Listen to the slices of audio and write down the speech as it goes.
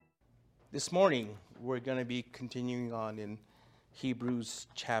This morning, we're going to be continuing on in Hebrews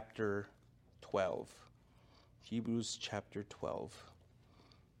chapter 12. Hebrews chapter 12.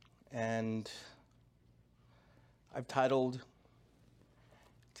 And I've titled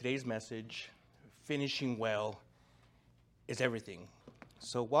today's message, Finishing Well is Everything.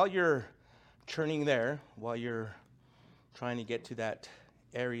 So while you're turning there, while you're trying to get to that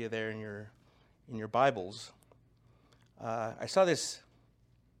area there in your Bibles, I saw this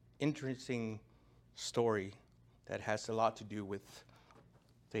interesting story that has a lot to do with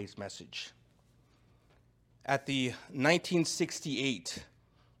today's message. At the 1968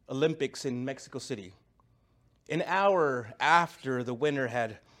 Olympics in Mexico City, an hour after the winner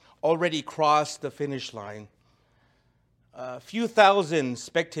had already crossed the finish line, a few thousand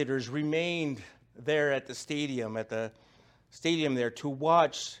spectators remained there at the stadium there to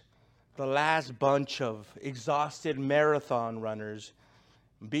watch the last bunch of exhausted marathon runners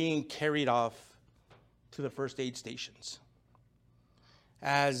being carried off to the first aid stations.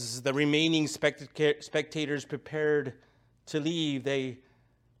 As the remaining spectators prepared to leave, they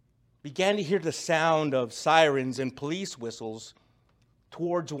began to hear the sound of sirens and police whistles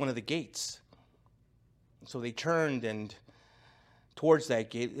towards one of the gates. So they turned and towards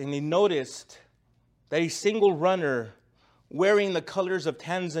that gate, and they noticed that a single runner wearing the colors of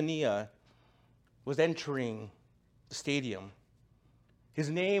Tanzania was entering the stadium. His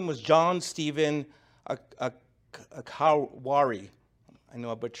name was John Stephen Akawari. I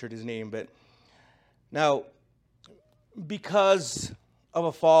know I butchered his name, but now, because of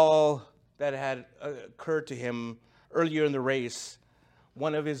a fall that had occurred to him earlier in the race,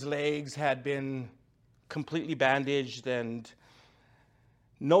 one of his legs had been completely bandaged and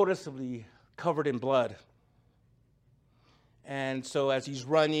noticeably covered in blood. And so as he's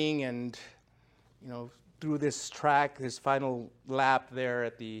running and, through this track, his final lap there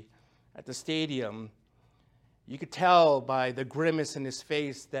at the stadium, you could tell by the grimace in his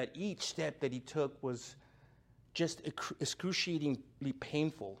face that each step that he took was just excruciatingly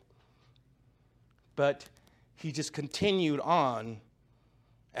painful. But he just continued on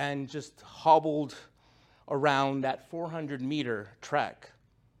and just hobbled around that 400-meter track.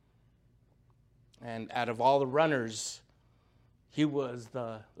 And out of all the runners, he was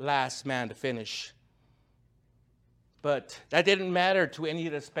the last man to finish. But that didn't matter to any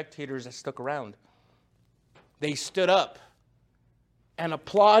of the spectators that stuck around. They stood up and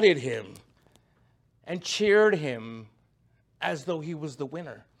applauded him and cheered him as though he was the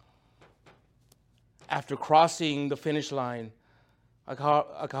winner. After crossing the finish line,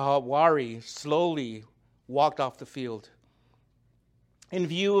 Akawari slowly walked off the field. In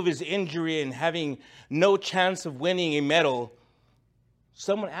view of his injury and having no chance of winning a medal,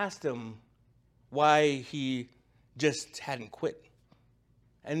 someone asked him why he just hadn't quit.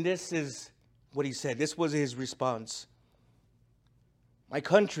 And this is what he said. This was his response. My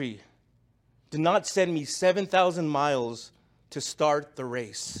country did not send me 7,000 miles to start the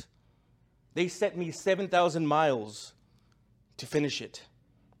race. They sent me 7,000 miles to finish it.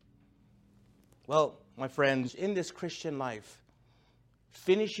 Well, my friends, in this Christian life,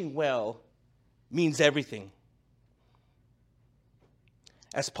 finishing well means everything.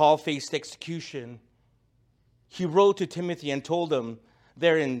 As Paul faced execution, he wrote to Timothy and told him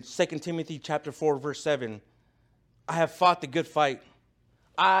there in 2 Timothy chapter 4, verse 7, I have fought the good fight.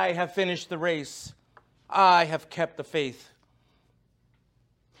 I have finished the race. I have kept the faith.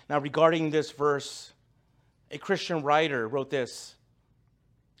 Now, regarding this verse, a Christian writer wrote this.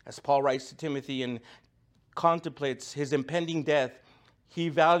 As Paul writes to Timothy and contemplates his impending death, he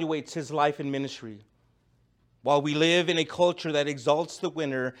evaluates his life and ministry. While we live in a culture that exalts the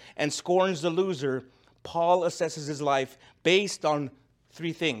winner and scorns the loser, Paul assesses his life based on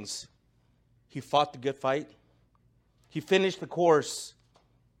three things. He fought the good fight, he finished the course,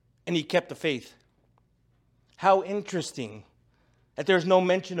 and he kept the faith. How interesting that there's no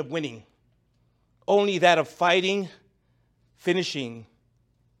mention of winning, only that of fighting, finishing,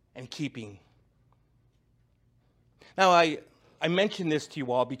 and keeping. Now, I mention this to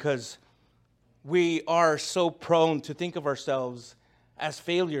you all because we are so prone to think of ourselves as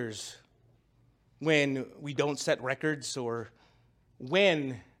failures when we don't set records or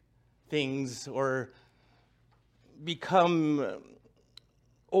win things or become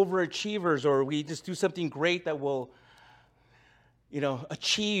overachievers, or we just do something great that will,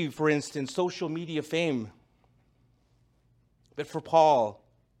 achieve, for instance, social media fame. But for Paul,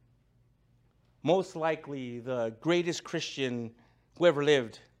 most likely the greatest Christian who ever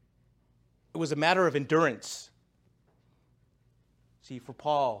lived, it was a matter of endurance. See, for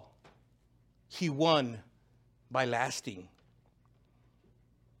Paul, he won by lasting.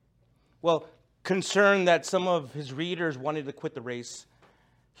 Well, concerned that some of his readers wanted to quit the race,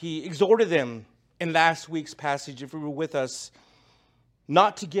 he exhorted them in last week's passage, if you were with us,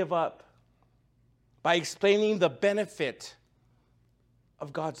 not to give up by explaining the benefit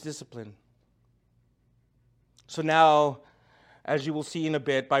of God's discipline. So now, as you will see in a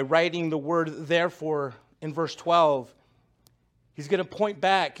bit, by writing the word therefore in verse 12, he's going to point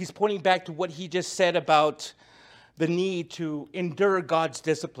back. He's pointing back to what he just said about the need to endure God's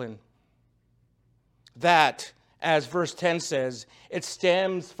discipline. That, as verse 10 says, it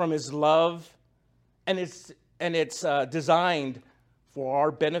stems from his love and it's designed for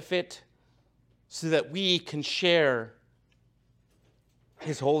our benefit so that we can share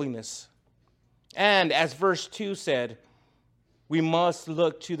his holiness. And as verse 2 said, we must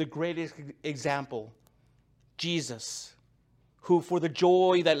look to the greatest example, Jesus, who for the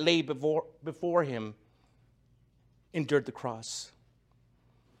joy that lay before him endured the cross.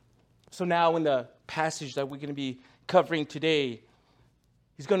 So now in the passage that we're going to be covering today,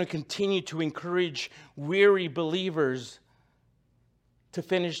 he's going to continue to encourage weary believers to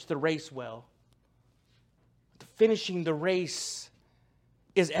finish the race well. Finishing the race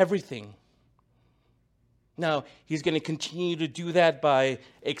is everything. Now, he's going to continue to do that by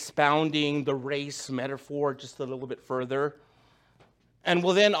expounding the race metaphor just a little bit further, and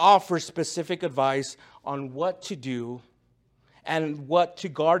will then offer specific advice on what to do and what to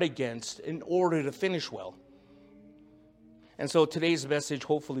guard against in order to finish well. And so today's message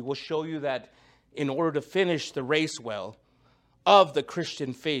hopefully will show you that in order to finish the race well of the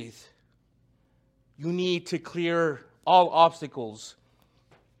Christian faith, you need to clear all obstacles.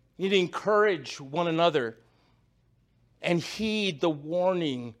 You need to encourage one another and heed the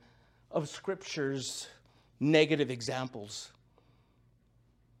warning of Scripture's negative examples.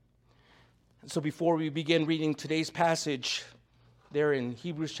 So before we begin reading today's passage, there in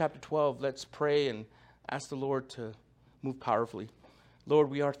Hebrews chapter 12, let's pray and ask the Lord to move powerfully. Lord,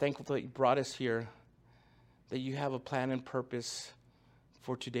 we are thankful that you brought us here, that you have a plan and purpose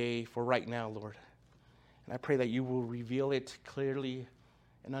for today, for right now, Lord. And I pray that you will reveal it clearly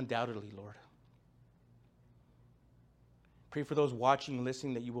and undoubtedly, Lord. Pray for those watching and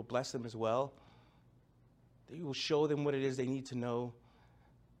listening that you will bless them as well, that you will show them what it is they need to know.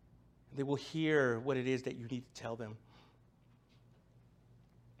 They will hear what it is that you need to tell them.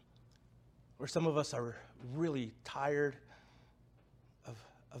 Or some of us are really tired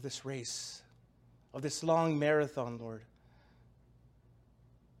of this race, of this long marathon, Lord.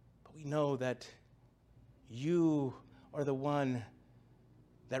 But we know that you are the one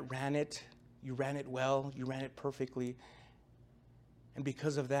that ran it. You ran it well. You ran it perfectly. And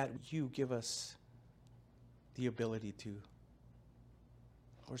because of that, you give us the ability to.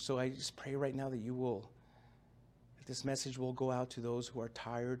 Or so I just pray right now that that this message will go out to those who are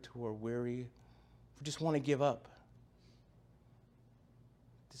tired, who are weary, who just want to give up.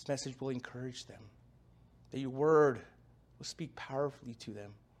 This message will encourage them, that your word will speak powerfully to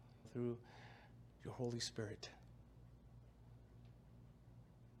them through your Holy Spirit.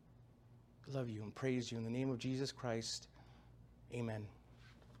 I love you and praise you in the name of Jesus Christ. Amen.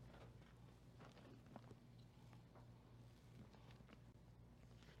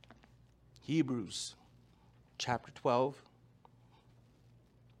 Hebrews chapter 12.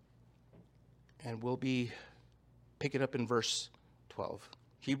 And we'll be picking up in verse 12.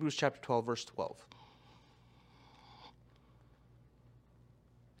 Hebrews chapter 12, verse 12.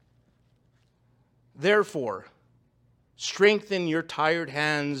 Therefore, strengthen your tired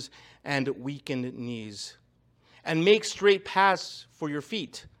hands and weakened knees, and make straight paths for your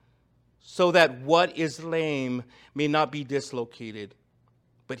feet, so that what is lame may not be dislocated,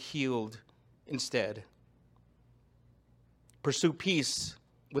 but healed instead. Pursue peace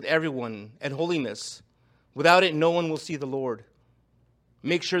with everyone and holiness. Without it, no one will see the Lord.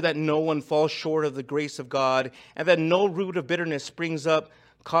 Make sure that no one falls short of the grace of God, and that no root of bitterness springs up,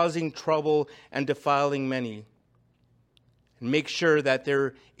 causing trouble and defiling many. And make sure that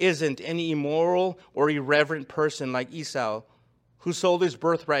there isn't any immoral or irreverent person like Esau, who sold his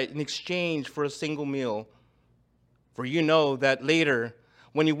birthright in exchange for a single meal. For you know that later,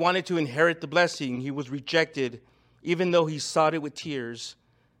 when he wanted to inherit the blessing, he was rejected, even though he sought it with tears,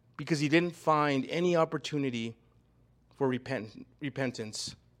 because he didn't find any opportunity for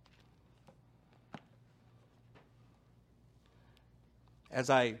repentance. As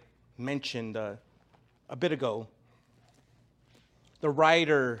I mentioned a bit ago, the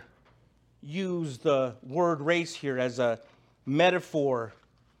writer used the word race here as a metaphor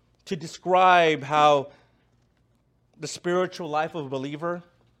to describe how the spiritual life of a believer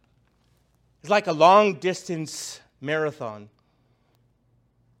is like a long-distance marathon.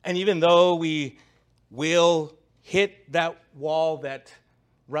 And even though we will hit that wall that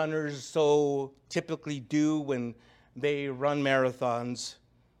runners so typically do when they run marathons,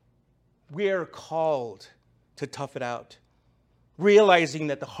 we are called to tough it out, realizing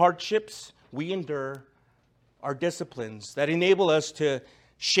that the hardships we endure are disciplines that enable us to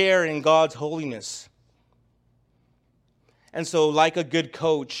share in God's holiness. And so, like a good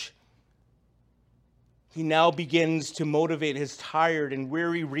coach, he now begins to motivate his tired and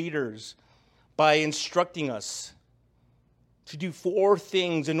weary readers by instructing us to do 4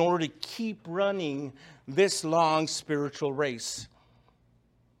 things in order to keep running this long spiritual race.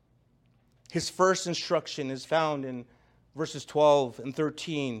 His first instruction is found in verses 12 and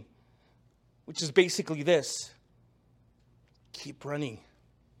 13, which is basically this: keep running.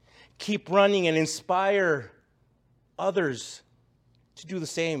 Keep running and inspire others to do the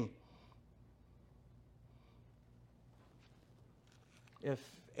same. If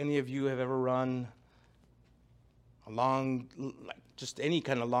any of you have ever run a long, just any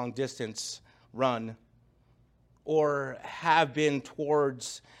kind of long distance run, or have been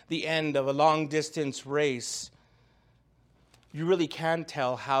towards the end of a long distance race, you really can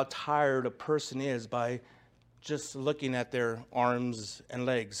tell how tired a person is by just looking at their arms and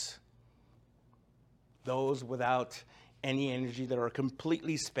legs. Those without any energy, that are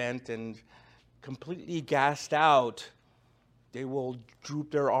completely spent and completely gassed out, they will droop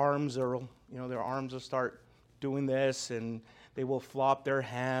their arms, or their arms will start doing this, and they will flop their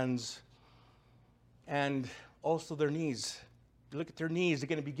hands, and also their knees. You look at their knees, they're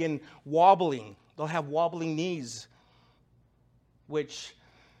going to begin wobbling. They'll have wobbling knees, which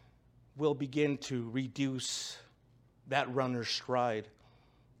will begin to reduce that runner's stride.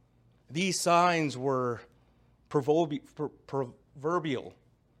 These signs were proverbial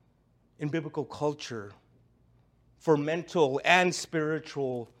in biblical culture for mental and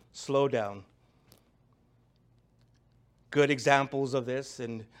spiritual slowdown. Good examples of this,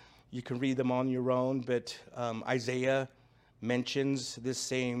 and you can read them on your own, but Isaiah mentions this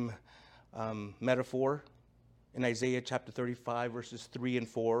same metaphor in Isaiah chapter 35, verses 3 and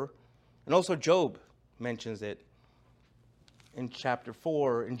 4. And also Job mentions it in Job chapter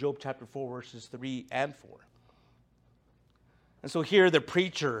 4, verses 3 and 4. And so here the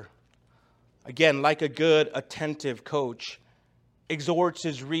preacher, again, like a good, attentive coach, exhorts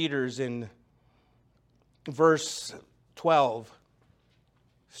his readers in verse 12,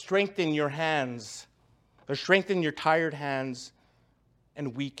 strengthen your hands, or strengthen your tired hands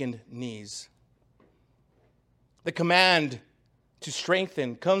and weakened knees. The command to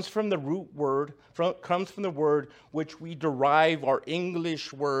strengthen comes from the root word, comes from the word which we derive our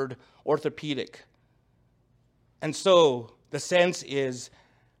English word orthopedic. And so the sense is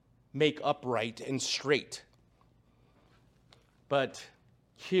make upright and straight. But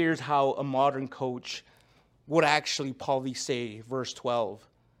here's how a modern coach would actually probably say, verse 12.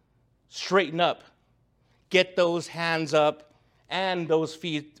 Straighten up. Get those hands up and those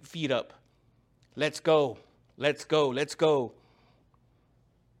feet up. Let's go. Let's go. Let's go.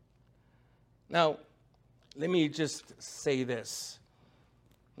 Now, let me just say this.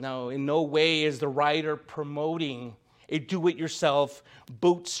 Now, in no way is the writer promoting a do-it-yourself,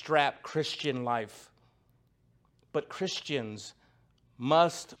 bootstrap Christian life. But Christians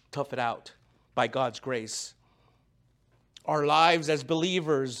must tough it out by God's grace. Our lives as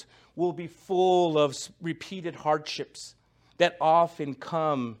believers will be full of repeated hardships that often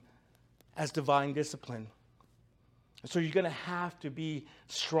come as divine discipline. So you're going to have to be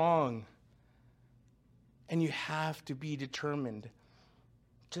strong, and you have to be determined,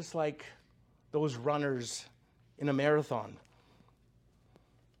 just like those runners in a marathon.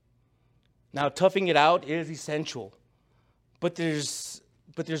 Now, toughing it out is essential, but there's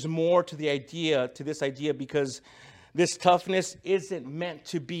more to this idea, because this toughness isn't meant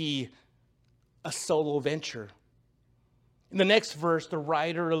to be a solo venture. In the next verse, the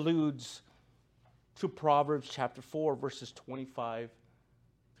writer alludes to Proverbs chapter 4, verses 25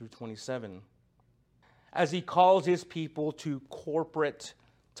 through 27, as he calls his people to corporate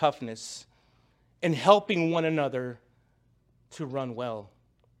toughness and helping one another to run well.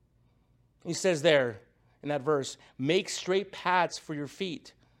 He says there in that verse, make straight paths for your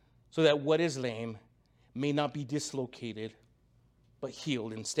feet, so that what is lame may not be dislocated, but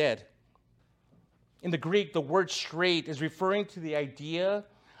healed instead. In the Greek, the word straight is referring to the idea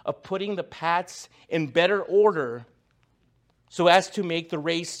of putting the paths in better order so as to make the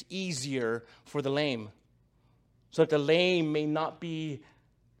race easier for the lame, so that the lame may not be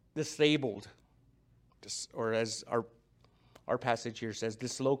disabled, or as our passage here says,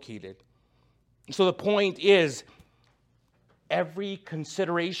 dislocated. So the point is, every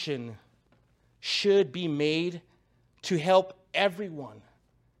consideration should be made to help everyone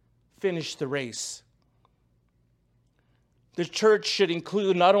finish the race. The church should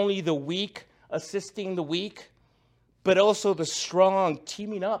include not only the weak assisting the weak, but also the strong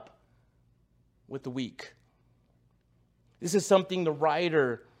teaming up with the weak. This is something the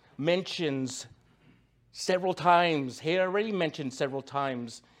writer mentions several times. He already mentioned several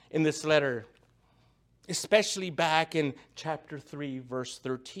times in this letter, especially back in chapter 3, verse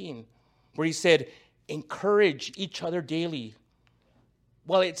 13, where he said, encourage each other daily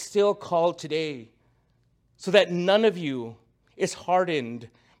while it's still called today, so that none of you is hardened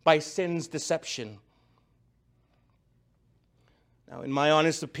by sin's deception. Now, in my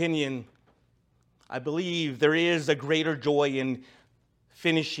honest opinion, I believe there is a greater joy in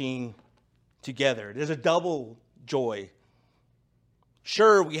finishing together. There's a double joy.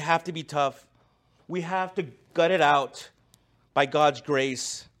 Sure, we have to be tough. We have to gut it out by God's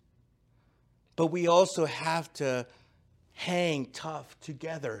grace. But we also have to hang tough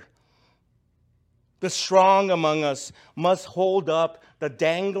together. The strong among us must hold up the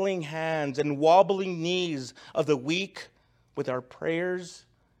dangling hands and wobbling knees of the weak with our prayers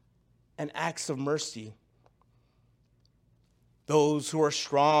and acts of mercy. Those who are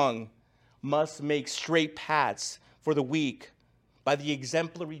strong must make straight paths for the weak by the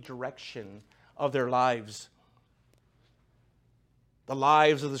exemplary direction of their lives. The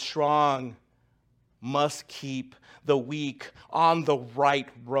lives of the strong must keep the weak on the right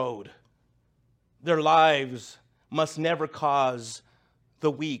road. Their lives must never cause the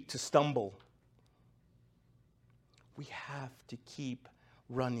weak to stumble. We have to keep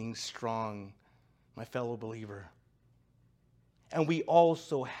running strong, my fellow believer. And we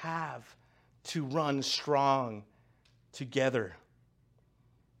also have to run strong together.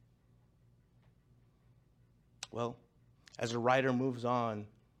 Well, as the writer moves on,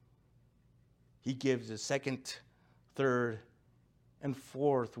 he gives the second, third, and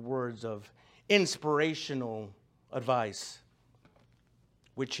fourth words of inspirational advice,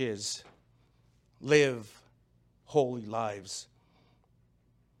 which is live holy lives.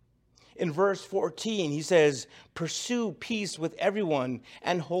 In verse 14, he says, pursue peace with everyone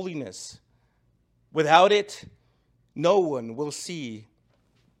and holiness. Without it, no one will see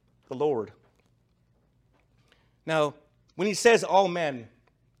the Lord. Now, when he says all men,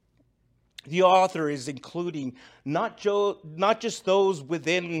 the author is including not just those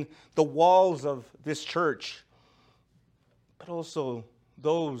within the walls of this church, but also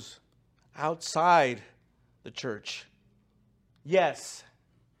those outside the church. Yes,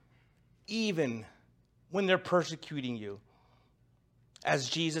 even when they're persecuting you. As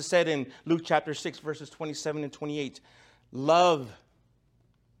Jesus said in Luke chapter 6, verses 27 and 28, love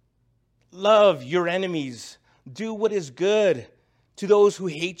your enemies. Do what is good to those who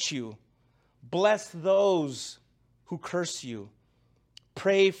hate you. Bless those who curse you.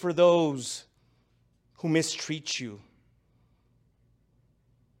 Pray for those who mistreat you.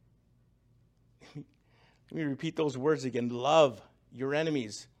 Let me repeat those words again. Love your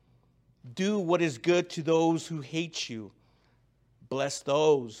enemies. Do what is good to those who hate you. Bless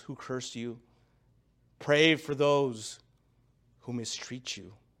those who curse you. Pray for those who mistreat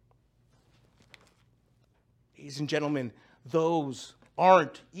you. Ladies and gentlemen, those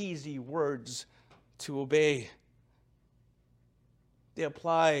aren't easy words to obey. They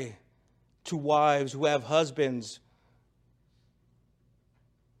apply to wives who have husbands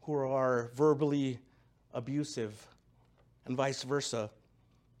who are verbally abusive, and vice versa.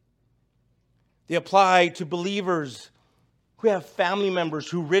 They apply to believers who have family members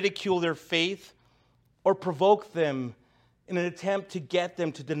who ridicule their faith or provoke them in an attempt to get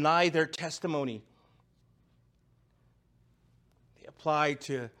them to deny their testimony. They apply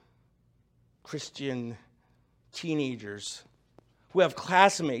to Christian teenagers who have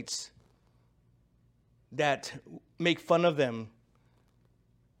classmates that make fun of them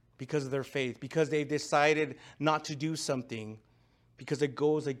because of their faith, because they've decided not to do something because it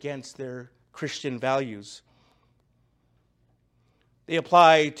goes against their Christian values. They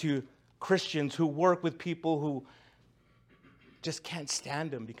apply to Christians who work with people who just can't stand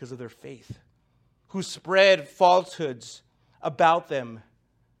them because of their faith, who spread falsehoods about them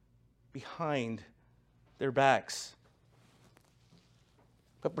behind their backs.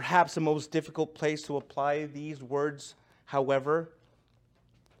 But perhaps the most difficult place to apply these words, however,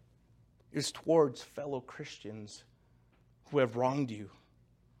 is towards fellow Christians who have wronged you.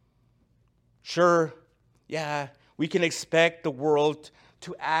 Sure, yeah, we can expect the world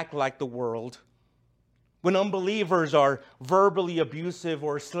to act like the world. When unbelievers are verbally abusive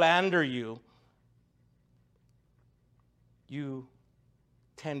or slander you, you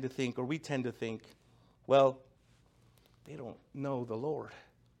tend to think, or we tend to think, well, they don't know the Lord.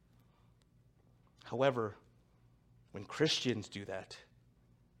 However, when Christians do that,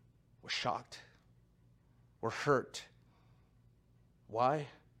 we're shocked. We're hurt. Why?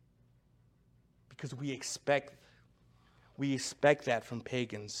 Because we expect that from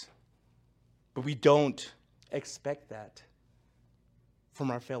pagans. But we don't expect that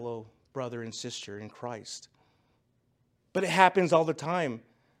from our fellow brother and sister in Christ. But it happens all the time.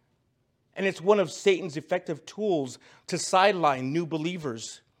 And it's one of Satan's effective tools to sideline new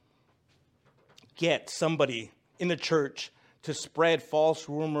believers. Get somebody in the church to spread false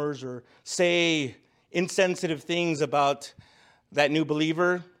rumors or say insensitive things about that new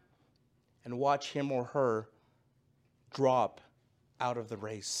believer, and watch him or her drop out of the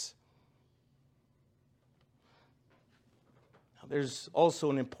race. Now, there's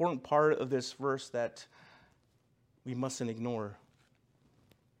also an important part of this verse that we mustn't ignore.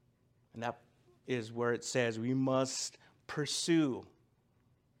 And that is where it says we must pursue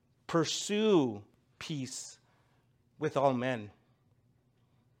peace with all men.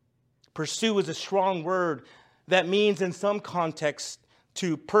 Pursue is a strong word that means in some contexts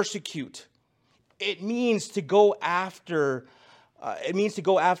to persecute. It means to go after.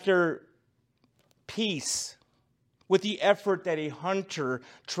 Peace with the effort that a hunter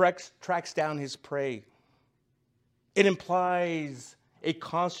tracks down his prey. It implies a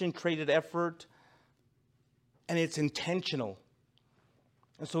concentrated effort, and it's intentional.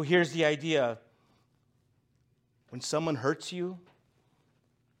 And so here's the idea. When someone hurts you,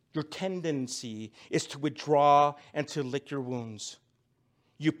 your tendency is to withdraw and to lick your wounds.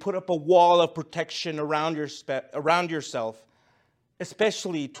 You put up a wall of protection around yourself,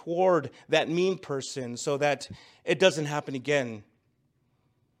 especially toward that mean person, so that it doesn't happen again.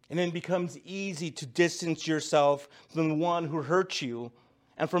 And then it becomes easy to distance yourself from the one who hurt you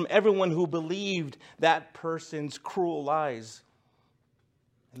and from everyone who believed that person's cruel lies.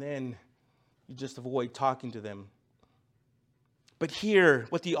 And then you just avoid talking to them. But here,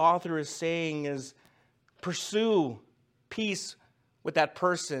 what the author is saying is pursue peace with that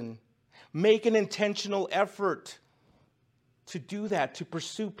person. Make an intentional effort to do that, to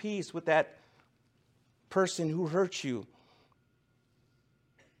pursue peace with that person who hurt you.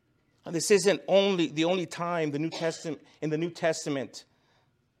 And this isn't the only time in the New Testament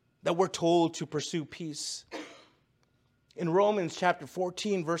that we're told to pursue peace. In Romans chapter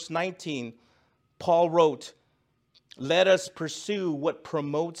 14, verse 19, Paul wrote, "Let us pursue what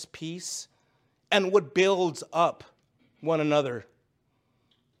promotes peace and what builds up one another."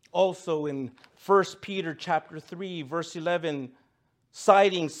 Also in 1 Peter chapter 3, verse 11,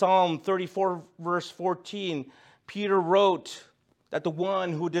 citing Psalm 34, verse 14, Peter wrote that the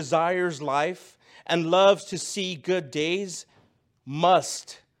one who desires life and loves to see good days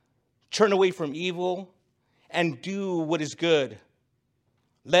must turn away from evil and do what is good.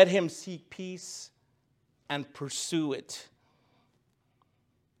 Let him seek peace and pursue it.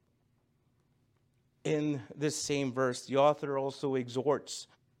 In this same verse, the author also exhorts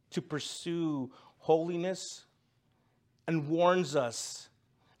to pursue holiness and warns us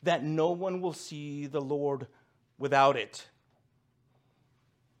that no one will see the Lord without it.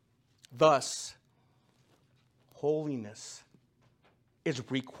 Thus, holiness is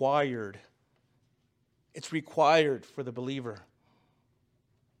required. It's required for the believer.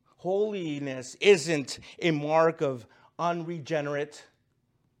 Holiness isn't a mark of unregenerate,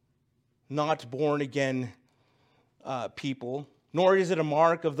 not born again people, nor is it a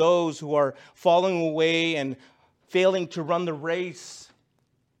mark of those who are falling away and failing to run the race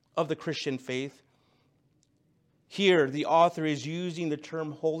of the Christian faith. Here, the author is using the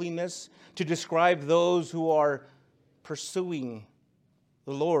term holiness to describe those who are pursuing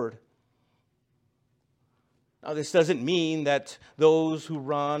the Lord. Now, this doesn't mean that those who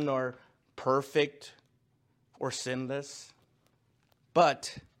run are perfect or sinless,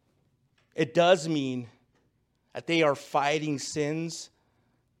 but it does mean that they are fighting sins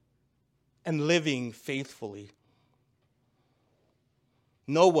and living faithfully.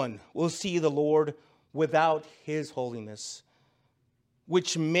 No one will see the Lord without his holiness,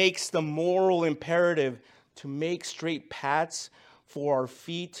 which makes the moral imperative to make straight paths for our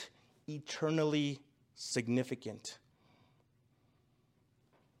feet eternally significant.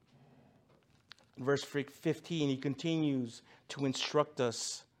 In verse 15, he continues to instruct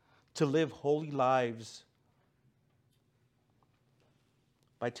us to live holy lives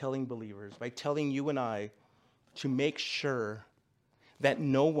by telling believers, by telling you and I to make sure that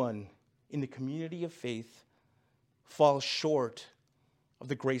no one in the community of faith falls short of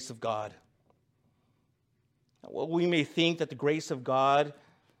the grace of God. Well, we may think that the grace of God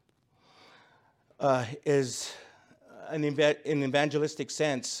is in evangelistic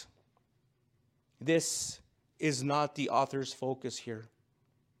sense. This is not the author's focus here.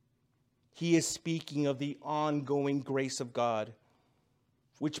 He is speaking of the ongoing grace of God,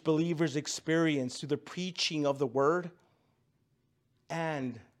 which believers experience through the preaching of the word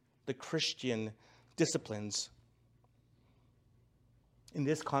and the Christian disciplines. In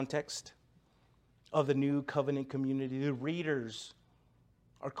this context of the new covenant community, the readers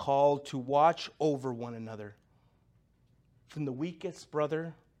are called to watch over one another, from the weakest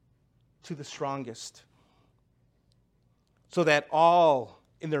brother to the strongest, so that all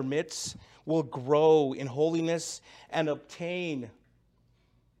in their midst will grow in holiness and obtain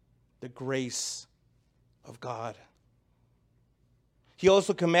the grace of God. He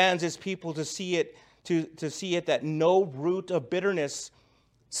also commands his people to see it that no root of bitterness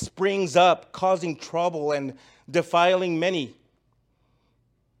springs up, causing trouble and defiling many.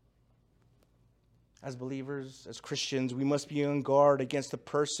 As believers, as Christians, we must be on guard against the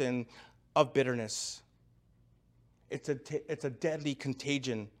person of bitterness. It's a deadly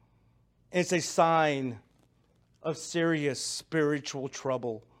contagion. And it's a sign of serious spiritual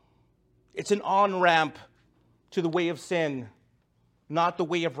trouble. It's an on-ramp to the way of sin, not the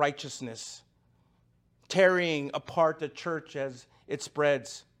way of righteousness, tearing apart the church as it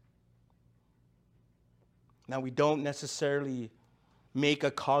spreads. Now, we don't necessarily make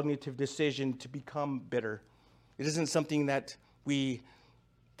a cognitive decision to become bitter. It isn't something that we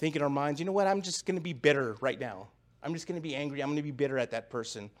think in our minds, you know what, I'm just going to be bitter right now. I'm just going to be angry. I'm going to be bitter at that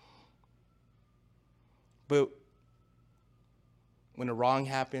person. But when a wrong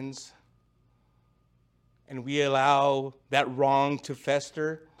happens and we allow that wrong to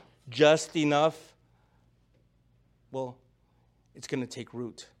fester just enough, well, it's going to take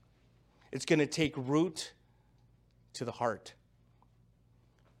root. It's going to take root to the heart.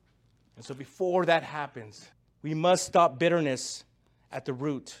 And so before that happens, we must stop bitterness at the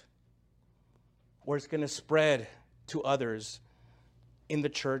root, or it's going to spread to others in the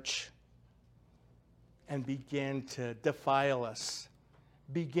church and begin to defile us,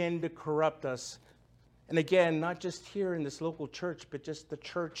 begin to corrupt us. And again, not just here in this local church, but just the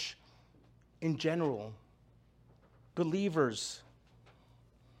church in general. Believers.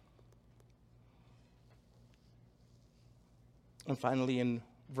 And finally, in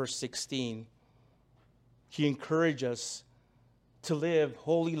verse 16, he encourages us to live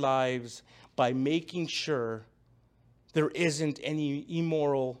holy lives by making sure there isn't any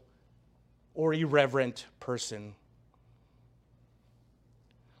immoral or irreverent person.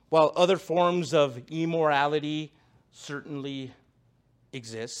 While other forms of immorality certainly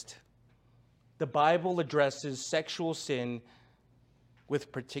exist, the Bible addresses sexual sin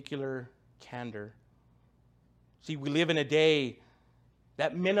with particular candor. See, we live in a day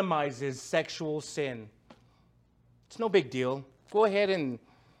that minimizes sexual sin. It's no big deal. Go ahead and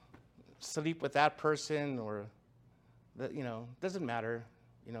sleep with that person, or doesn't matter.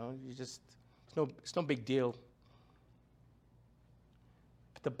 It's no big deal.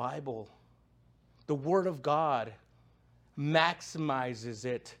 But the Bible, the Word of God, maximizes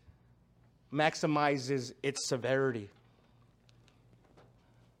its severity.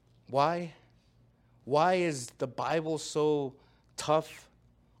 Why? Why is the Bible so tough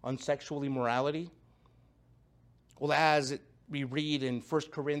on sexual immorality? Well, as we read in 1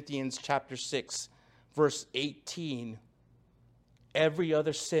 Corinthians chapter 6, verse 18, every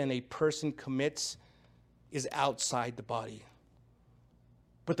other sin a person commits is outside the body.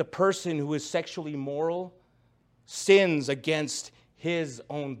 But the person who is sexually immoral sins against his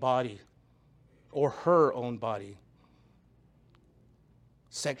own body or her own body.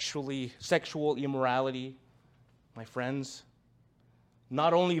 Sexual immorality, my friends,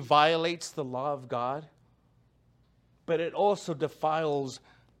 not only violates the law of God, but it also defiles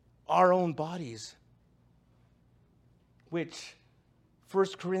our own bodies, which 1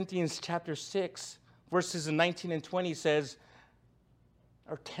 Corinthians chapter 6, verses 19 and 20 says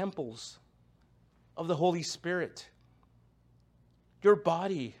are temples of the Holy Spirit. Your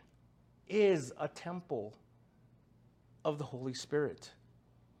body is a temple of the Holy Spirit.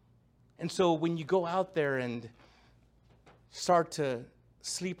 And so when you go out there and start to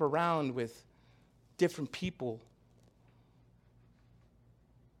sleep around with different people,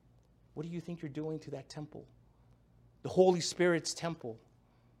 what do you think you're doing to that temple? The Holy Spirit's temple.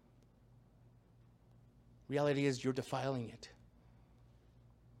 Reality is you're defiling it.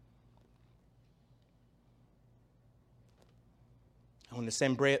 And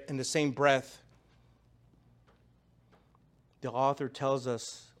in the same breath, the author tells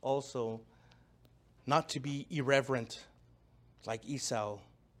us also not to be irreverent like Esau,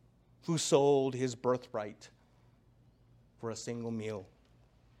 who sold his birthright for a single meal.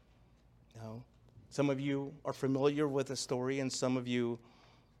 Now, some of you are familiar with the story and some of you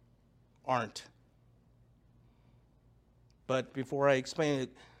aren't. But before I explain it,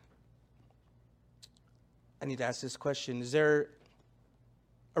 I need to ask this question. Is there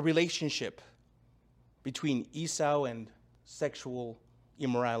a relationship between Esau and sexual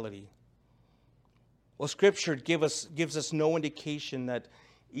immorality? Well, Scripture gives us no indication that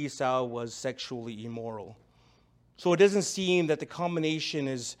Esau was sexually immoral. So it doesn't seem that the combination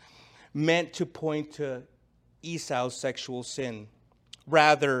is meant to point to Esau's sexual sin.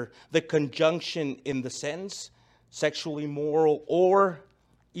 Rather, the conjunction in the sentence, sexually immoral or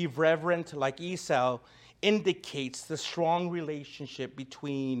irreverent like Esau, indicates the strong relationship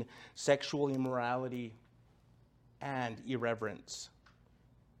between sexual immorality and irreverence.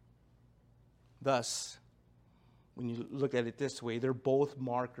 Thus, when you look at it this way, they're both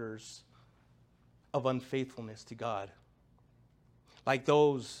markers of unfaithfulness to God. Like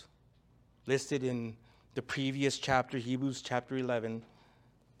those listed in the previous chapter, Hebrews chapter 11,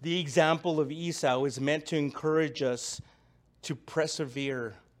 the example of Esau is meant to encourage us to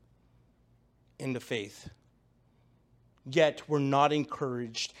persevere in the faith. Yet we're not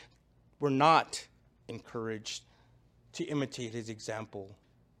encouraged to imitate his example.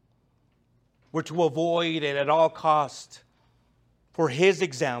 We're to avoid it at all cost, for his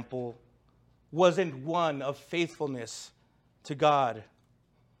example wasn't one of faithfulness to God.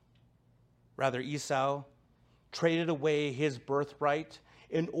 Rather, Esau traded away his birthright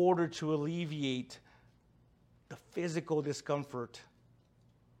in order to alleviate the physical discomfort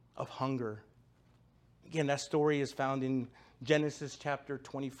of hunger. Again, that story is found in Genesis chapter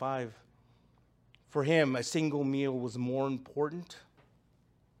 25. For him, a single meal was more important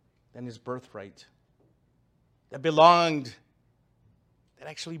than his birthright. That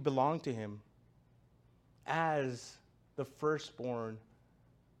actually belonged to him as the firstborn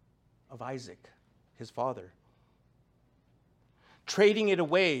of Isaac, his father. Trading it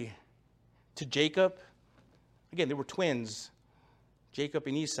away to Jacob. Again, they were twins, Jacob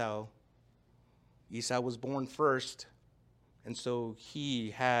and Esau. Esau was born first, and so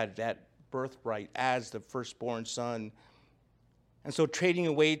he had that birthright as the firstborn son. And so trading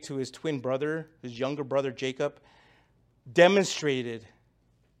away to his twin brother, his younger brother Jacob, demonstrated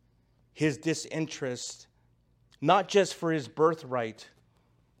his disinterest, not just for his birthright,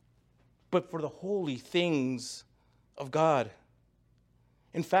 but for the holy things of God.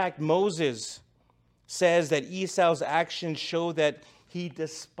 In fact, Moses says that Esau's actions show that he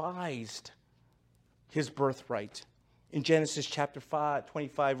despised his birthright in Genesis chapter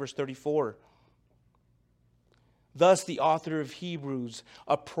 25, verse 34. Thus, the author of Hebrews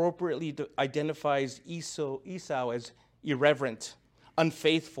appropriately identifies Esau as irreverent,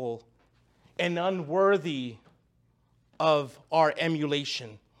 unfaithful, and unworthy of our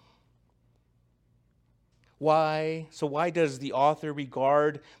emulation. Why? So why does the author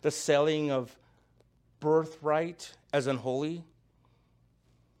regard the selling of birthright as unholy?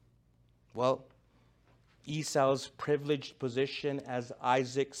 Well, Esau's privileged position as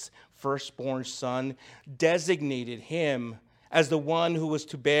Isaac's firstborn son designated him as the one who was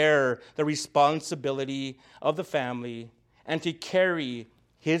to bear the responsibility of the family and to carry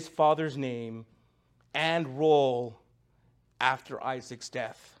his father's name and role after Isaac's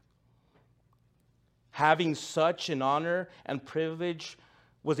death. Having such an honor and privilege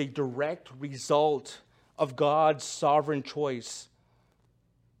was a direct result of God's sovereign choice.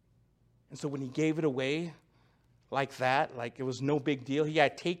 And so when he gave it away like that, like it was no big deal, he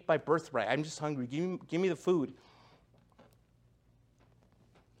had, take my birthright. I'm just hungry. Give me the food.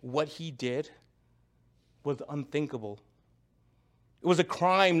 What he did was unthinkable. It was a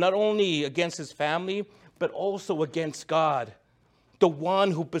crime not only against his family, but also against God, the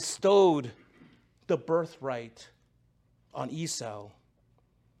one who bestowed the birthright on Esau.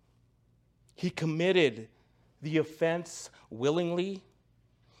 He committed the offense willingly.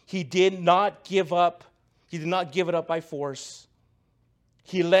 He did not give up. He did not give it up by force.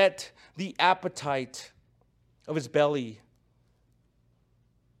 He let the appetite of his belly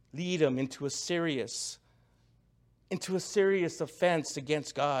lead him into a serious offense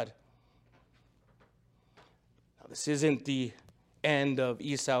against God. Now, this isn't the end of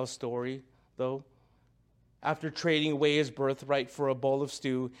Esau's story, though. After trading away his birthright for a bowl of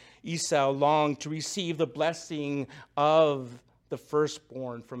stew, Esau longed to receive the blessing of the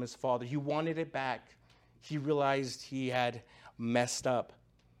firstborn from his father. He wanted it back. He realized he had messed up.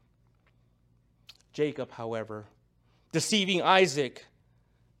 Jacob, however, deceiving Isaac,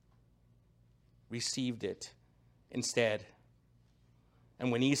 received it instead.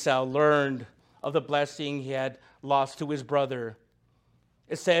 And when Esau learned of the blessing he had lost to his brother,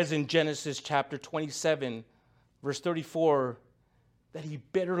 it says in Genesis chapter 27, verse 34, that he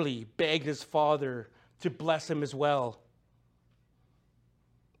bitterly begged his father to bless him as well.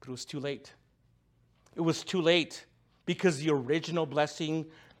 But it was too late. It was too late because the original blessing,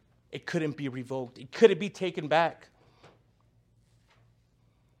 it couldn't be revoked. It couldn't be taken back.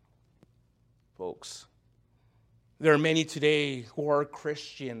 Folks, there are many today who are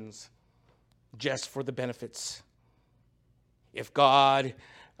Christians just for the benefits. If God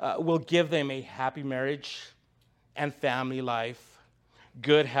will give them a happy marriage and family life,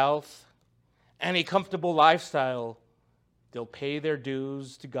 good health, and a comfortable lifestyle, they'll pay their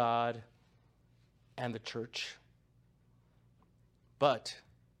dues to God and the church. But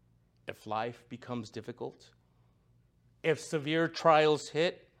if life becomes difficult, if severe trials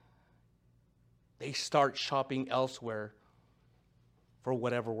hit, they start shopping elsewhere for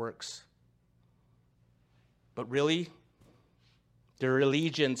whatever works. But really, their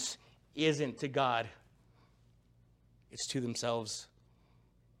allegiance isn't to God. It's to themselves.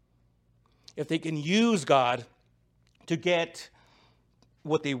 If they can use God to get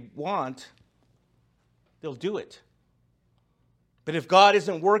what they want, they'll do it. But if God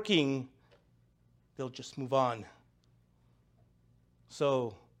isn't working, they'll just move on.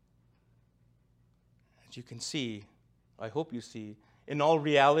 So, as you can see, I hope you see, in all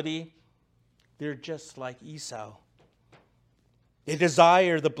reality, they're just like Esau. They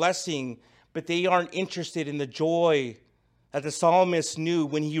desire the blessing, but they aren't interested in the joy that the psalmist knew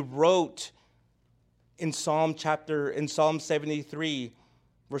when he wrote in Psalm 73,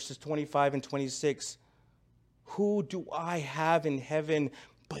 verses 25 and 26. Who do I have in heaven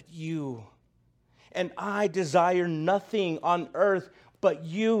but you? And I desire nothing on earth but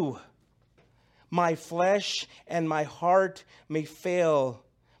you. My flesh and my heart may fail,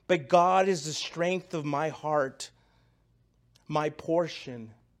 but God is the strength of my heart, my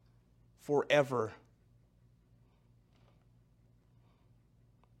portion forever.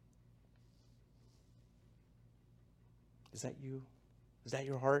 Is that you? Is that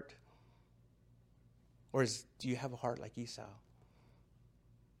your heart? Or do you have a heart like Esau?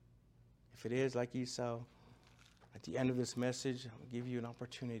 If it is like Esau, at the end of this message, I'll give you an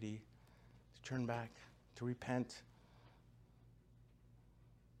opportunity to turn back, to repent.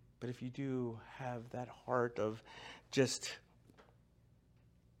 But if you do have that heart of just,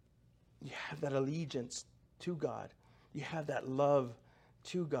 you have that allegiance to God, you have that love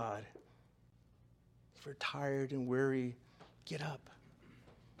to God. If you're tired and weary, get up.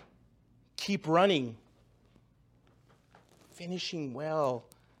 Keep running. Finishing well,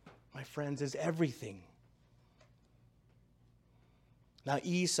 my friends, is everything. Now,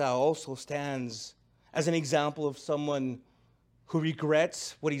 Esau also stands as an example of someone who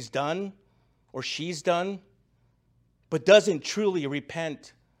regrets what he's done or she's done, but doesn't truly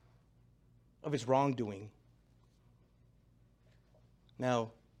repent of his wrongdoing.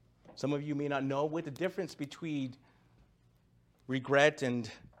 Now, some of you may not know what the difference between regret and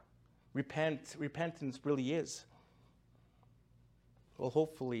repentance really is. Well,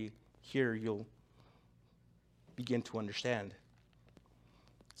 hopefully here you'll begin to understand.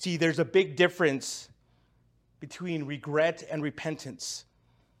 See, there's a big difference between regret and repentance.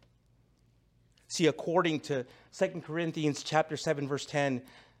 See, according to 2 Corinthians chapter 7, verse 10,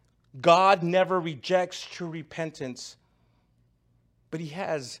 God never rejects true repentance, but he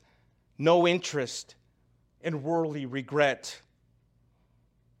has no interest in worldly regret.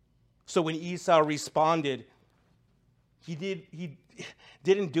 So when Esau responded, he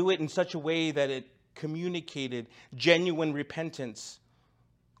didn't do it in such a way that it communicated genuine repentance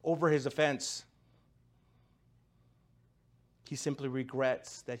over his offense. He simply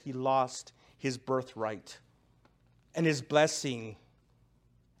regrets that he lost his birthright and his blessing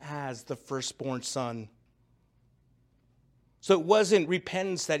as the firstborn son. So it wasn't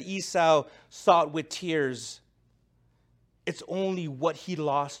repentance that Esau sought with tears. It's only what he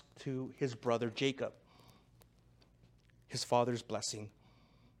lost to his brother Jacob, his father's blessing.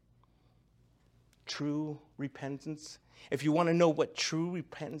 True repentance, if you want to know what true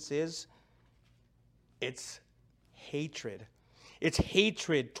repentance is, it's hatred. It's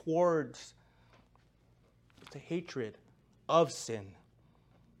hatred it's a hatred of sin.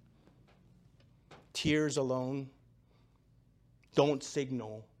 Tears alone don't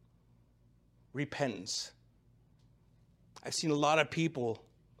signal repentance. I've seen a lot of people,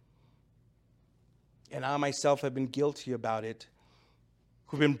 and I myself have been guilty about it,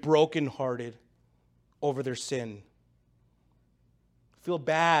 who've been brokenhearted over their sin. Feel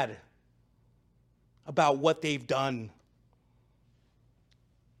bad about what they've done,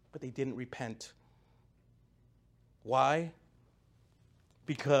 but they didn't repent. Why?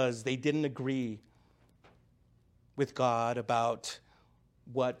 Because they didn't agree with God about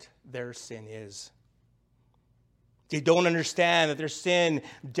what their sin is. They don't understand that their sin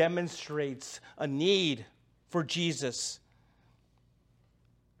demonstrates a need for Jesus.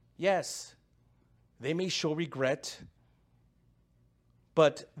 Yes, they may show regret,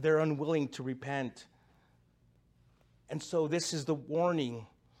 but they're unwilling to repent. And so this is the warning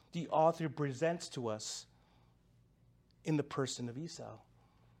the author presents to us in the person of Esau.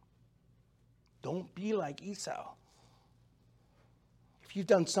 Don't be like Esau. If you've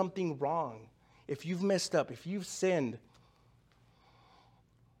done something wrong, if you've messed up, if you've sinned,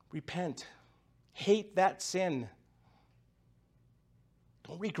 repent. Hate that sin.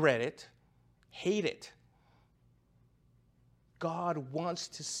 Don't regret it. Hate it. God wants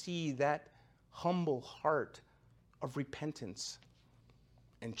to see that humble heart of repentance.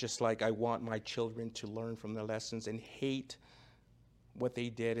 And just like I want my children to learn from their lessons and hate what they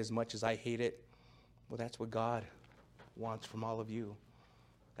did as much as I hate it, well, that's what God wants from all of you.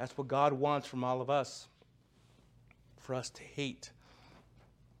 That's what God wants from all of us. For us to hate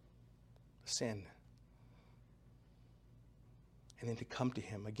sin. And then to come to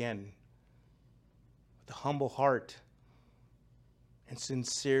Him again with a humble heart and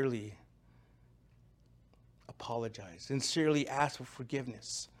sincerely apologize, sincerely ask for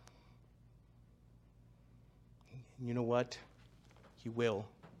forgiveness. And you know what? He will.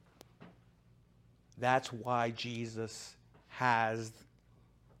 That's why Jesus has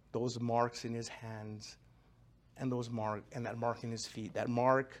those marks in His hands and that mark in His feet, that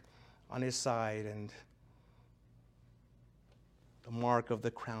mark on His side and the mark of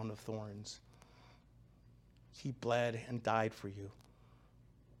the crown of thorns. He bled and died for you.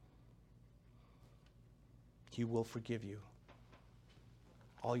 He will forgive you.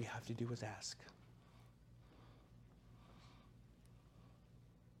 All you have to do is ask.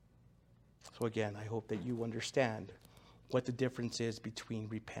 So again, I hope that you understand what the difference is between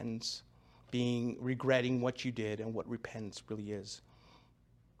repentance, regretting what you did, and what repentance really is.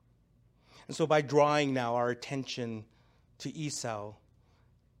 And so by drawing now our attention to Esau,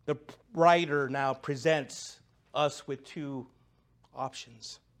 the writer now presents us with two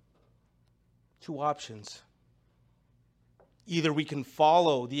options. Two options. Either we can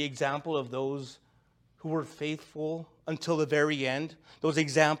follow the example of those who were faithful until the very end, those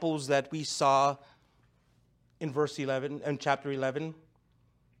examples that we saw in verse 11 and chapter 11,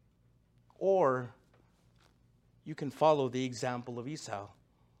 or you can follow the example of Esau.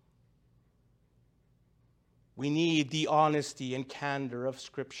 We need the honesty and candor of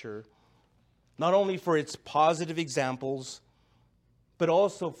Scripture, not only for its positive examples, but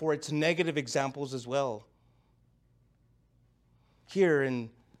also for its negative examples as well. Here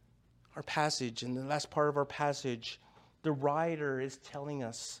in our passage, in the last part of our passage, the writer is telling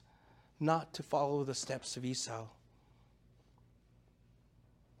us not to follow the steps of Esau.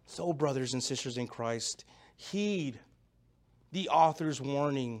 So, brothers and sisters in Christ, heed the author's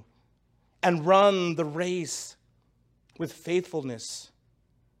warning and run the race with faithfulness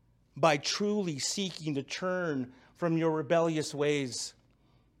by truly seeking to turn from your rebellious ways.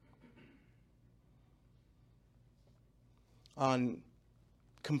 On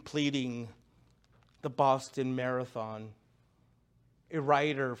completing the Boston Marathon, a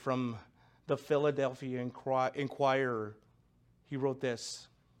writer from the Philadelphia Inquirer, he wrote this: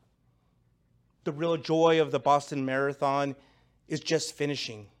 "The real joy of the Boston Marathon is just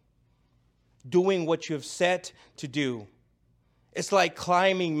finishing, doing what you have set to do. It's like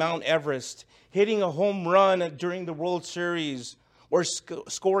climbing Mount Everest, hitting a home run during the World Series, or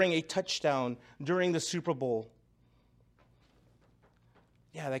scoring a touchdown during the Super Bowl."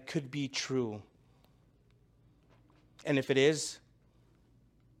 Yeah, that could be true. And if it is,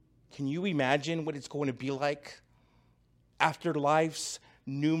 can you imagine what it's going to be like after life's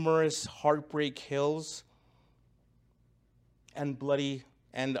numerous heartbreak hills and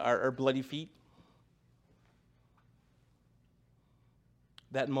our bloody feet?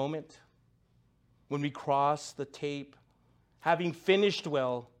 That moment when we cross the tape, having finished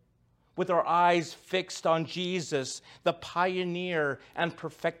well, with our eyes fixed on Jesus, the pioneer and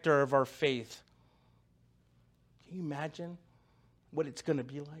perfecter of our faith. Can you imagine what it's going to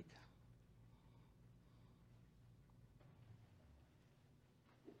be like?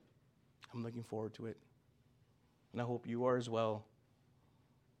 I'm looking forward to it. And I hope you are as well.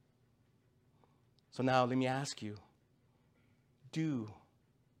 So now let me ask you, do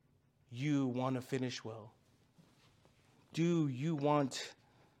you want to finish well? Do you want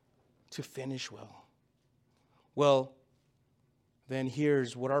to finish well? Well, then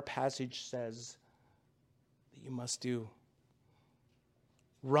here's what our passage says that you must do.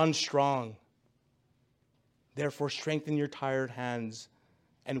 Run strong. Therefore, strengthen your tired hands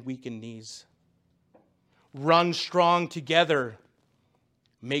and weakened knees. Run strong together.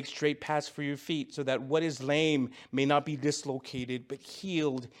 Make straight paths for your feet so that what is lame may not be dislocated, but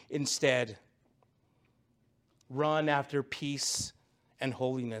healed instead. Run after peace and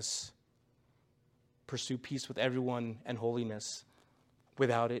holiness. Pursue peace with everyone and holiness.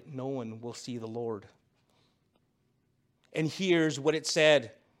 Without it, no one will see the Lord. And here's what it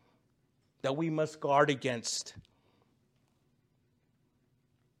said that we must guard against.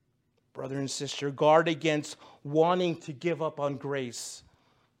 Brother and sister, guard against wanting to give up on grace.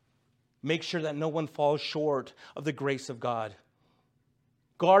 Make sure that no one falls short of the grace of God.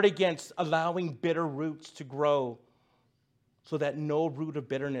 Guard against allowing bitter roots to grow so that no root of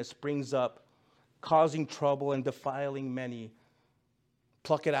bitterness springs up, causing trouble and defiling many.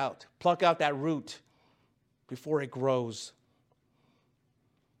 Pluck it out. Pluck out that root before it grows.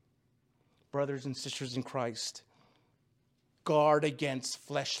 Brothers and sisters in Christ, guard against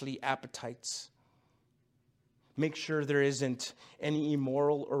fleshly appetites. Make sure there isn't any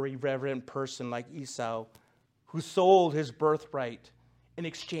immoral or irreverent person like Esau who sold his birthright in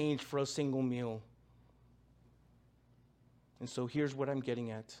exchange for a single meal. And so here's what I'm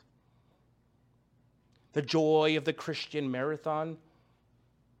getting at. The joy of the Christian marathon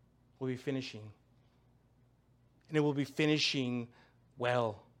will be finishing. And it will be finishing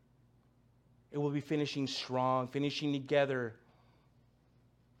well. It will be finishing strong, finishing together.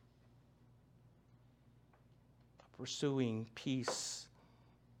 Pursuing peace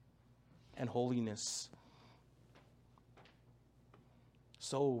and holiness.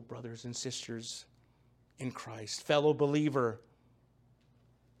 So, brothers and sisters in Christ, fellow believer,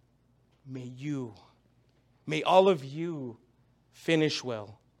 may all of you finish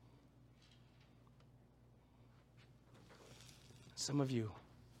well. Some of you,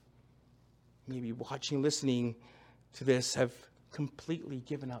 maybe watching, listening to this, have completely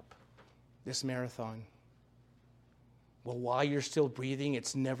given up this marathon. Well, while you're still breathing,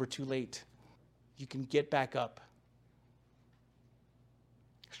 it's never too late. You can get back up.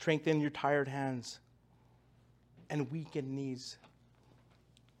 Strengthen your tired hands and weakened knees.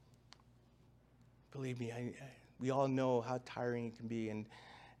 Believe me, we all know how tiring it can be,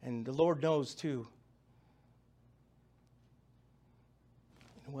 and the Lord knows too.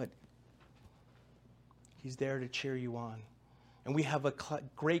 You know what? He's there to cheer you on. And we have a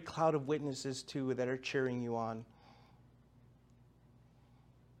great cloud of witnesses too that are cheering you on.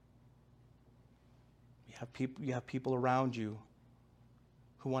 You have people around you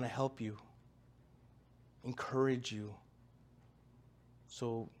who want to help you, encourage you.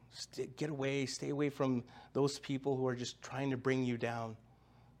 So stay away from those people who are just trying to bring you down.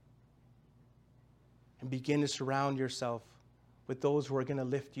 And begin to surround yourself with those who are going to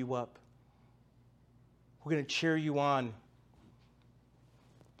lift you up, who are going to cheer you on.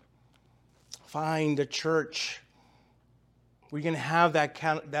 Find a church where you're going to have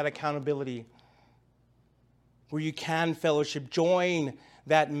that accountability, where you can fellowship. Join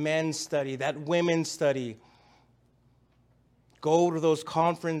that men's study, that women's study. Go to those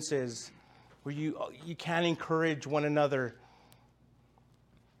conferences where you can encourage one another.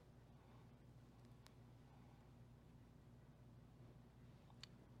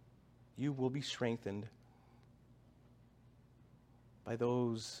 You will be strengthened by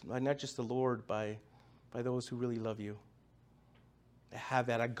those, not just the Lord, by those who really love you, that have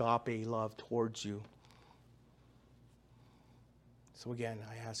that agape love towards you. So again,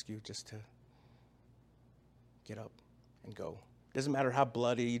 I ask you just to get up and go. It doesn't matter how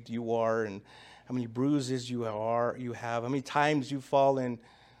bloodied you are and how many bruises you have, how many times you've fallen.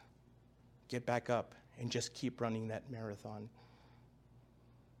 Get back up and just keep running that marathon.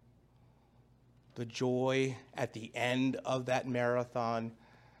 The joy at the end of that marathon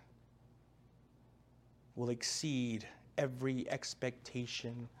will exceed every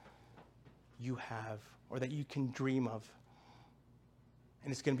expectation you have or that you can dream of.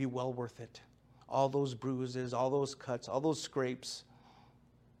 And it's going to be well worth it. All those bruises, all those cuts, all those scrapes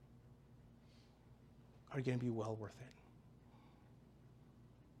are going to be well worth it.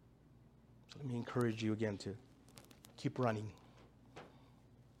 So let me encourage you again to keep running.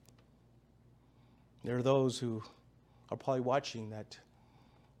 There are those who are probably watching that,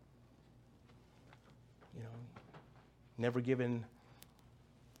 never given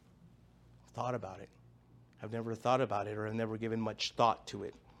thought about it. I've never thought about it, or I've never given much thought to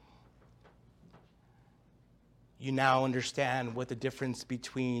it. You now understand what the difference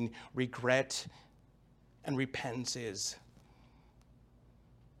between regret and repentance is.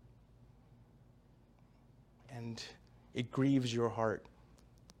 And it grieves your heart.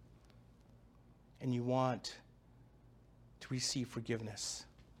 And you want to receive forgiveness.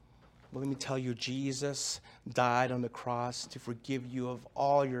 Well, let me tell you, Jesus died on the cross to forgive you of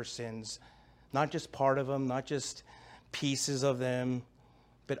all your sins. Not just part of them, not just pieces of them,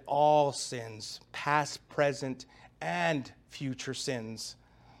 but all sins, past, present, and future sins.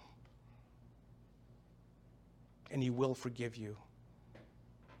 And he will forgive you.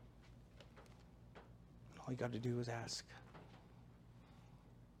 All you got to do is ask.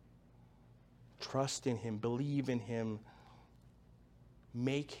 Trust in him, believe in him,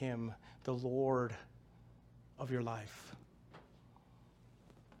 make him the Lord of your life.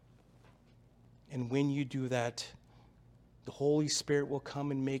 And when you do that, the Holy Spirit will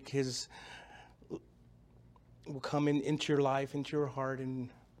come and will come into your life, into your heart, and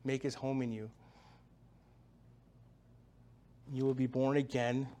make his home in you. You will be born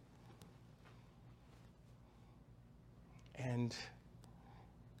again, and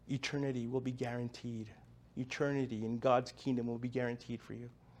eternity will be guaranteed. Eternity in God's kingdom will be guaranteed for you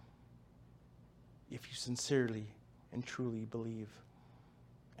if you sincerely and truly believe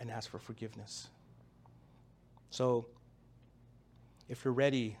and ask for forgiveness. So, if you're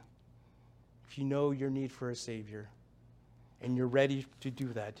ready, if you know your need for a Savior, and you're ready to do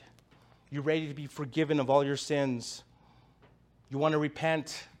that, you're ready to be forgiven of all your sins, you want to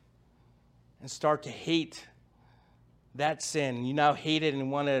repent and start to hate that sin. You now hate it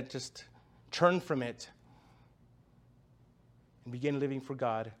and want to just turn from it and begin living for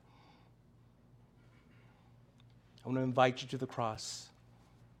God. I want to invite you to the cross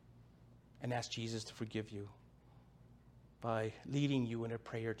and ask Jesus to forgive you by leading you in a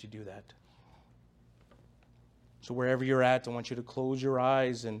prayer to do that. So wherever you're at, I want you to close your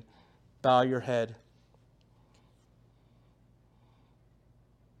eyes and bow your head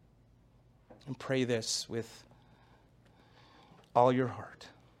and pray this with all your heart.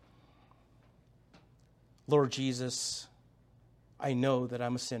 Lord Jesus, I know that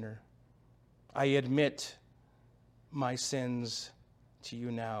I'm a sinner. I admit my sins to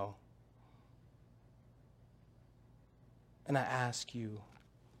you now. And I ask you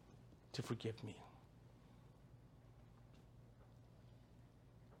to forgive me.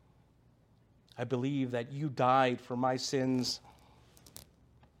 I believe that you died for my sins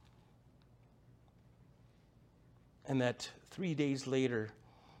and that 3 days later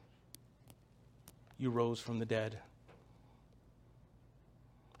you rose from the dead.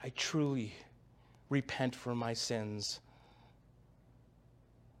 I truly repent for my sins.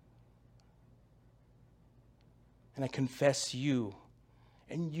 And I confess you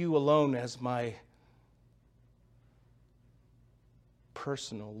and you alone as my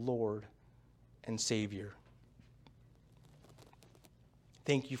personal Lord and Savior.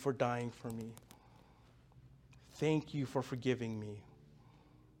 Thank you for dying for me. Thank you for forgiving me.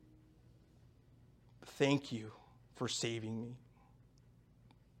 Thank you for saving me.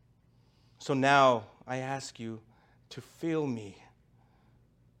 So now I ask you to fill me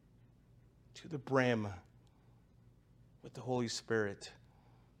to the brim with the Holy Spirit.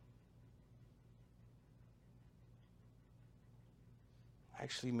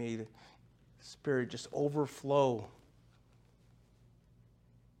 Actually, may the Spirit just overflow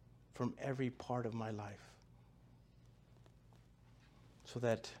from every part of my life. So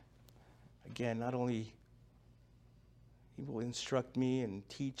that, again, not only He will instruct me and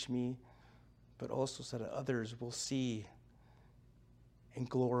teach me, but also so that others will see and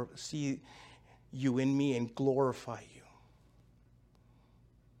see you in me and glorify you.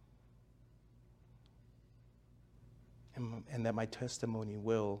 And that my testimony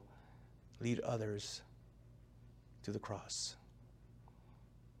will lead others to the cross.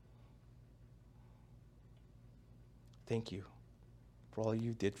 Thank you for all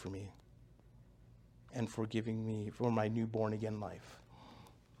you did for me and for giving me for my new born again life.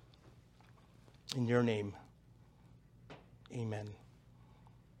 In your name, amen.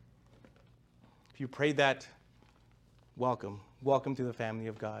 If you prayed that, welcome. Welcome to the family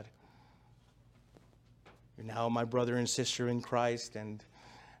of God. You're now my brother and sister in Christ, and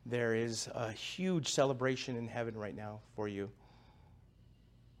there is a huge celebration in heaven right now for you.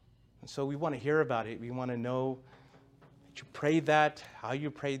 And so we want to hear about it. We want to know that you prayed that, how you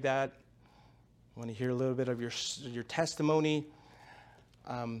prayed that. We want to hear a little bit of your testimony.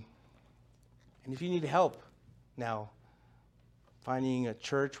 And if you need help now, finding a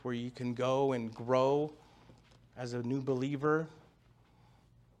church where you can go and grow as a new believer,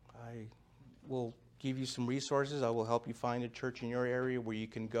 I will give you some resources. I will help you find a church in your area where you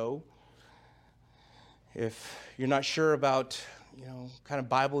can go If you're not sure about, kind of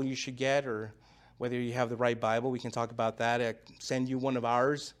Bible you should get or whether you have the right Bible, we can talk about that. I can send you one of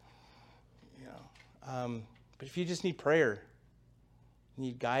ours. But if you just need prayer,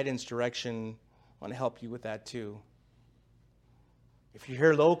 need guidance, direction, I want to help you with that too. If you're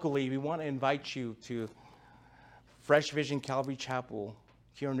here locally, we want to invite you to Fresh Vision Calvary Chapel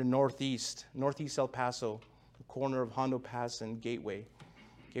here in the northeast El Paso, the corner of Hondo Pass and Gateway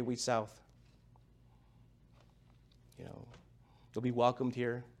South. You'll be welcomed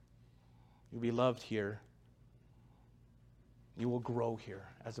here. You'll be loved here. You will grow here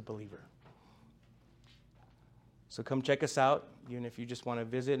as a believer. So come check us out, even if you just want to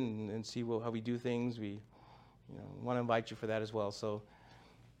visit and see how we do things. We want to invite you for that as well.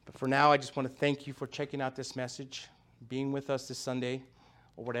 But for now, I just want to thank you for checking out this message, being with us this Sunday,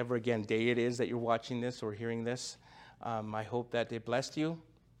 or whatever, again, day it is that you're watching this or hearing this. I hope that it blessed you.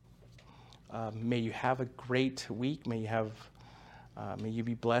 May you have a great week. May you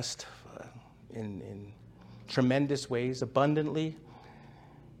be blessed in tremendous ways, abundantly.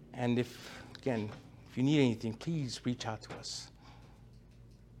 And if you need anything, please reach out to us.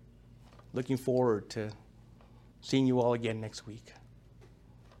 Looking forward to seeing you all again next week.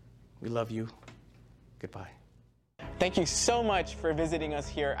 We love you. Goodbye. Thank you so much for visiting us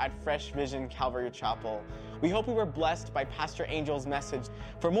here at Fresh Vision Calvary Chapel. We hope we were blessed by Pastor Angel's message.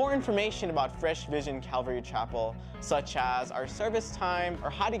 For more information about Fresh Vision Calvary Chapel, such as our service time or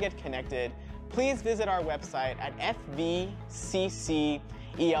how to get connected, please visit our website at fvccelp.com.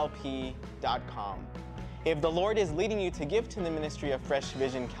 If the Lord is leading you to give to the ministry of Fresh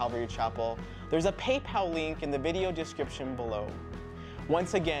Vision Calvary Chapel, there's a PayPal link in the video description below.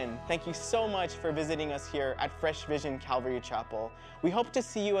 Once again, thank you so much for visiting us here at Fresh Vision Calvary Chapel. We hope to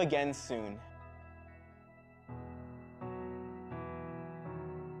see you again soon.